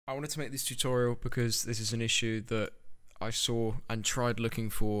I wanted to make this tutorial because this is an issue that I saw and tried looking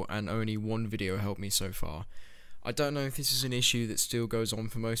for, and only one video helped me so far. I don't know if this is an issue that still goes on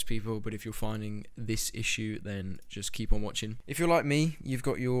for most people, but if you're finding this issue, then just keep on watching. If you're like me, you've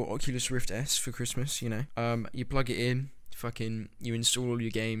got your Oculus Rift S for Christmas, you know. You plug it in, you install all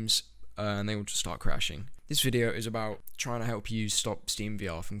your games, and they will just start crashing. This video is about trying to help you stop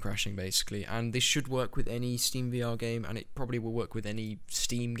SteamVR from crashing, basically, and this should work with any SteamVR game, and it probably will work with any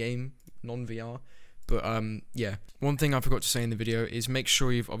Steam game, non-VR. But yeah, one thing I forgot to say in the video is make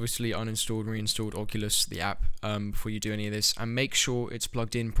sure you've obviously uninstalled and reinstalled Oculus, the app, before you do any of this, and make sure it's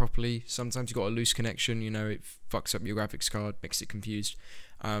plugged in properly. Sometimes you've got a loose connection, you know, it fucks up your graphics card, makes it confused,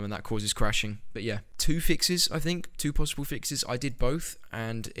 and that causes crashing. But yeah, two possible fixes. I did both,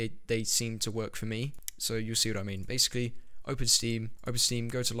 and they seem to work for me, so you'll see what I mean. Basically, open Steam,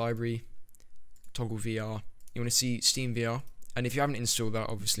 go to library, toggle VR, you want to see SteamVR. And if you haven't installed that,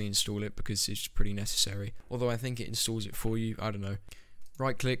 obviously install it because it's pretty necessary. Although I think it installs it for you, I don't know.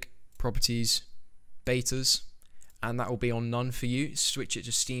 Right click, properties, betas, and that will be on none for you. Switch it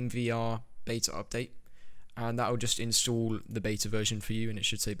to SteamVR beta update, and that will just install the beta version for you, and it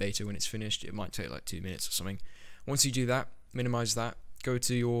should say beta when it's finished. It might take like 2 minutes or something. Once you do that, minimize that, go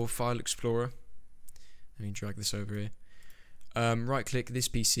to your file explorer. Let me drag this over here. Right click this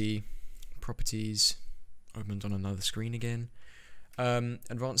PC, properties, opened on another screen again.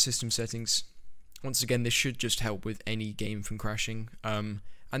 Advanced system settings. Once again, this should just help with any game from crashing. And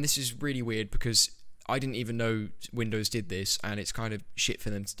this is really weird because I didn't even know Windows did this, and it's kind of shit for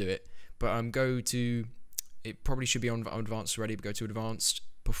them to do it. But go to, it probably should be on advanced already, but go to advanced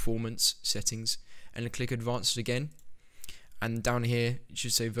performance settings and then click advanced again. And down here it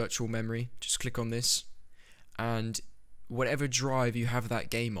should say virtual memory. Just click on this, and whatever drive you have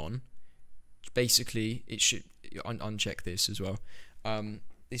that game on, basically it should uncheck this as well.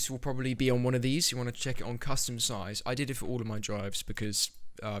 This will probably be on one of these. You want to check it on custom size. I did it for all of my drives because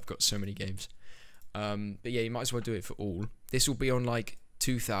I've got so many games. But yeah, you might as well do it for all. This will be on like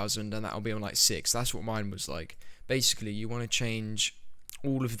 2000, and that will be on like 6. That's what mine was like. Basically, you want to change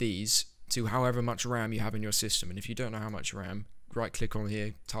all of these to however much RAM you have in your system. And if you don't know how much RAM, right click on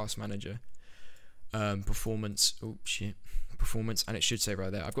here, task manager, performance, performance, and it should say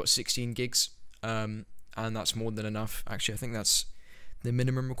right there, I've got 16 gigs, and that's more than enough. Actually, I think that's the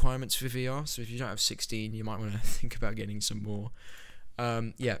minimum requirements for VR, so if you don't have 16, you might want to think about getting some more.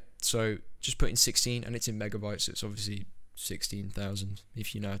 Yeah, so just put in 16, and it's in megabytes, so it's obviously 16,000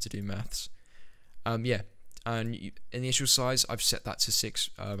 if you know how to do maths. Yeah, and initial size, I've set that to 6.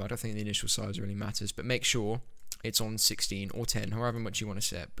 I don't think the initial size really matters, but make sure it's on 16 or 10, however much you want to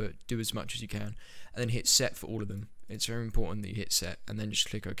set, but do as much as you can, and then hit set for all of them. It's very important that you hit set, and then just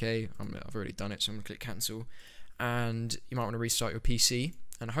click OK. I've already done it, so I'm going to click cancel, and you might want to restart your PC,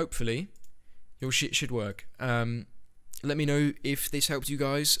 and hopefully your shit should work. Let me know if this helped you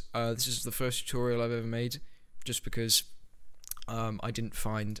guys. This is the first tutorial I've ever made, just because I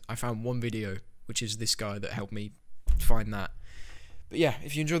found one video, which is this guy that helped me find that. But yeah,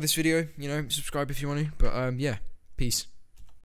 if you enjoyed this video, you know, subscribe if you want to, but yeah, peace.